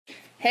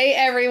Hey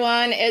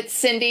everyone, it's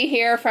Cindy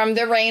here from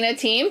the Reina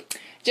team.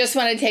 Just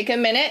want to take a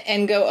minute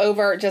and go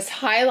over, just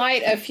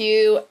highlight a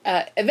few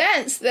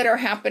events that are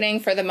happening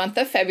for the month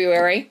of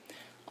February.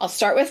 I'll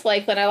start with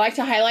Lakeland. I like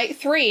to highlight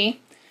 3,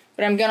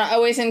 but I'm going to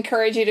always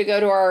encourage you to go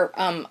to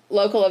our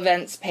local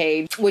events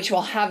page, which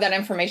will have that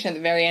information at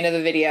the very end of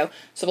the video.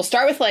 So we'll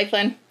start with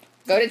Lakeland,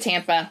 go to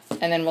Tampa,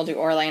 and then we'll do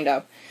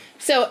Orlando.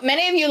 So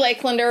many of you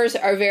Lakelanders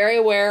are very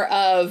aware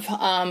of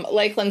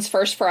Lakeland's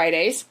First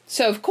Fridays.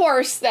 So of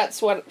course,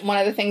 that's one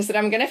of the things that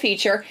I'm going to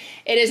feature.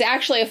 It is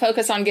actually a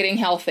focus on getting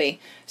healthy.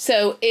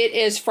 So it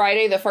is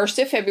Friday, the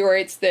 1st of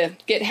February. It's the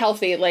Get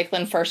Healthy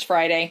Lakeland First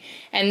Friday.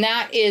 And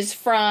that is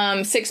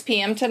from 6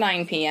 p.m. to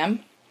 9 p.m.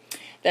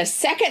 The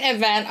second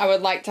event I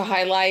would like to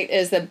highlight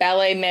is the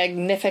Ballet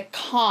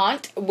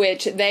Magnificat,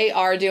 which they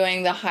are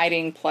doing the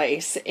Hiding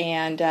Place.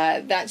 And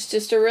that's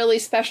just a really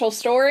special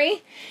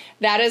story.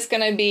 That is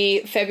going to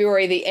be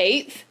February the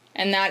 8th,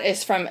 and that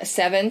is from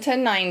 7 to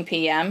 9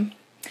 p.m.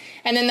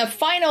 And then the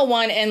final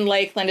one in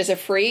Lakeland is a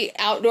free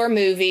outdoor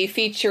movie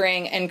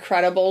featuring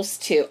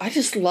Incredibles 2. I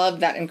just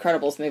love that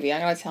Incredibles movie. I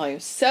gotta tell you,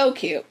 so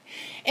cute.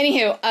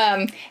 Anywho,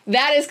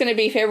 that is going to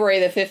be February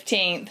the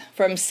 15th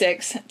from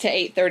 6 to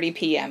 8:30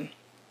 p.m.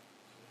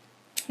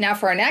 Now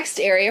for our next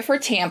area for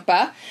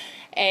Tampa,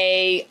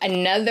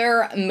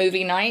 another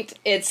movie night.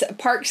 It's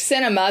Park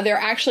Cinema. They're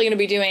actually going to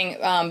be doing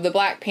the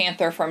Black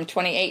Panther from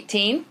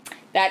 2018.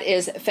 That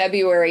is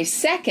February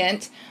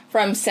 2nd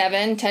from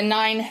 7 to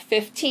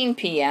 9:15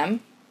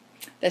 p.m.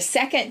 The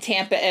second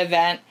Tampa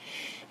event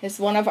is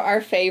one of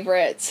our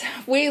favorites.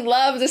 We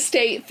love the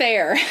State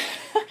Fair.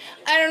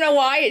 I don't know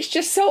why, it's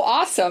just so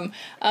awesome.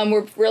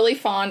 We're really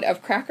fond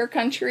of Cracker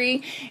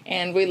Country,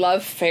 and we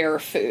love fair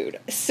food.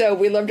 So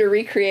we love to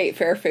recreate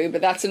fair food,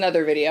 but that's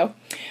another video.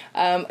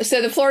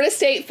 So the Florida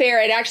State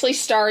Fair, it actually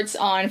starts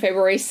on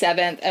February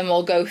 7th and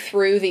will go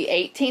through the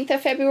 18th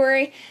of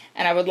February.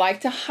 And I would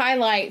like to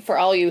highlight for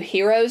all you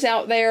heroes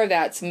out there,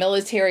 that's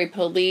military,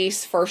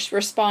 police, first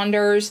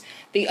responders,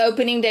 the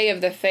opening day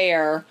of the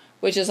fair,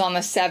 which is on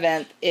the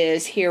 7th,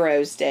 is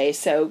Heroes Day.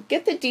 So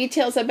get the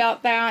details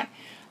about that.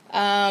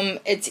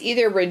 It's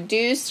either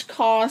reduced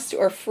cost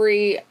or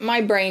free.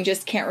 My brain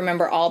just can't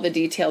remember all the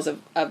details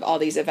of all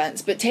these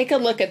events, but take a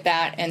look at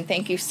that, and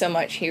thank you so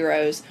much,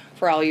 heroes,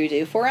 for all you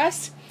do for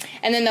us.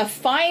 And then the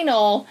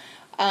final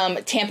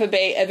Tampa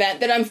Bay event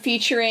that I'm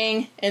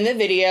featuring in the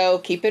video,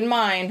 keep in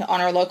mind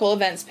on our local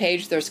events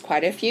page, there's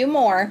quite a few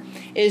more,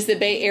 is the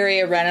Bay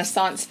Area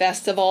Renaissance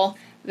Festival.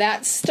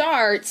 That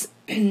starts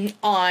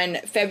on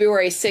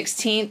February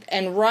 16th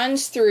and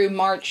runs through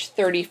March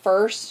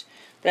 31st.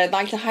 But I'd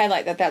like to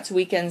highlight that that's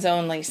weekends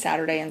only,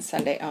 Saturday and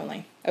Sunday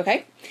only.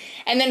 Okay?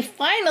 And then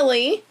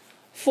finally,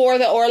 for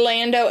the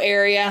Orlando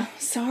area,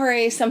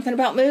 sorry, something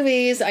about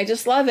movies. I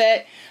just love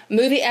it.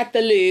 Movie at the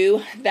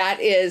Lou.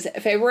 That is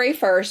February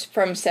 1st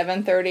from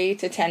 7:30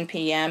 to 10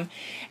 p.m.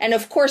 And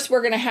of course,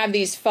 we're going to have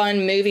these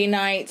fun movie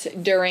nights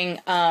during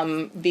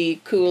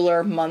the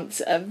cooler months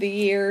of the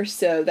year.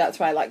 So that's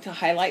why I like to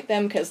highlight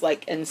them, because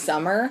like in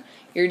summer,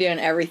 you're doing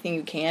everything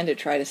you can to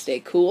try to stay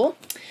cool.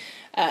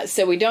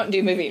 So we don't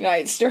do movie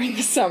nights during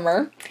the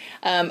summer.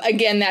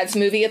 Again, that's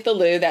Movie at the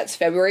Lou. That's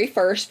February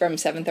 1st from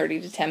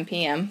 7:30 to 10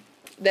 p.m.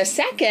 The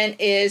second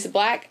is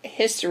Black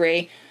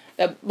History.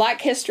 The Black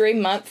History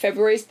Month,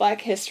 February's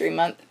Black History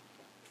Month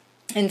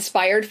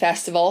Inspired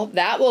Festival.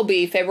 That will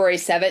be February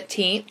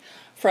 17th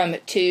from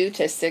 2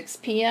 to 6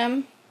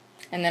 p.m.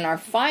 And then our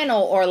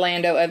final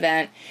Orlando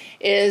event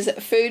is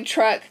Food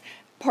Truck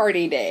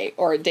Party Day,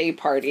 or Day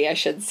Party, I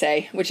should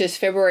say, which is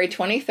February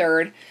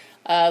 23rd.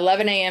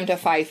 11 a.m. to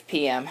 5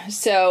 p.m.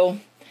 So,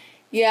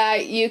 yeah,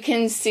 you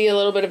can see a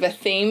little bit of a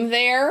theme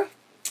there.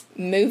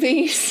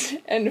 Movies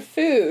and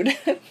food.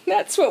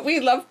 That's what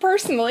we love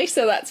personally,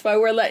 so that's why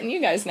we're letting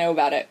you guys know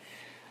about it.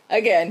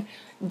 Again,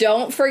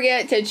 don't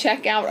forget to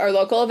check out our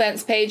local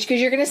events page, because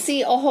you're going to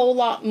see a whole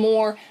lot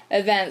more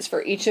events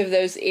for each of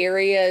those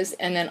areas,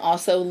 and then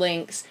also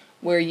links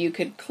where you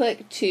could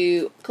click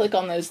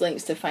on those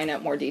links to find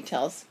out more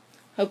details.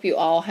 Hope you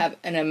all have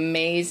an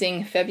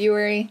amazing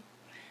February.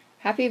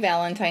 Happy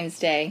Valentine's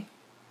Day,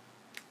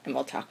 and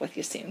we'll talk with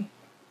you soon.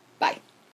 Bye.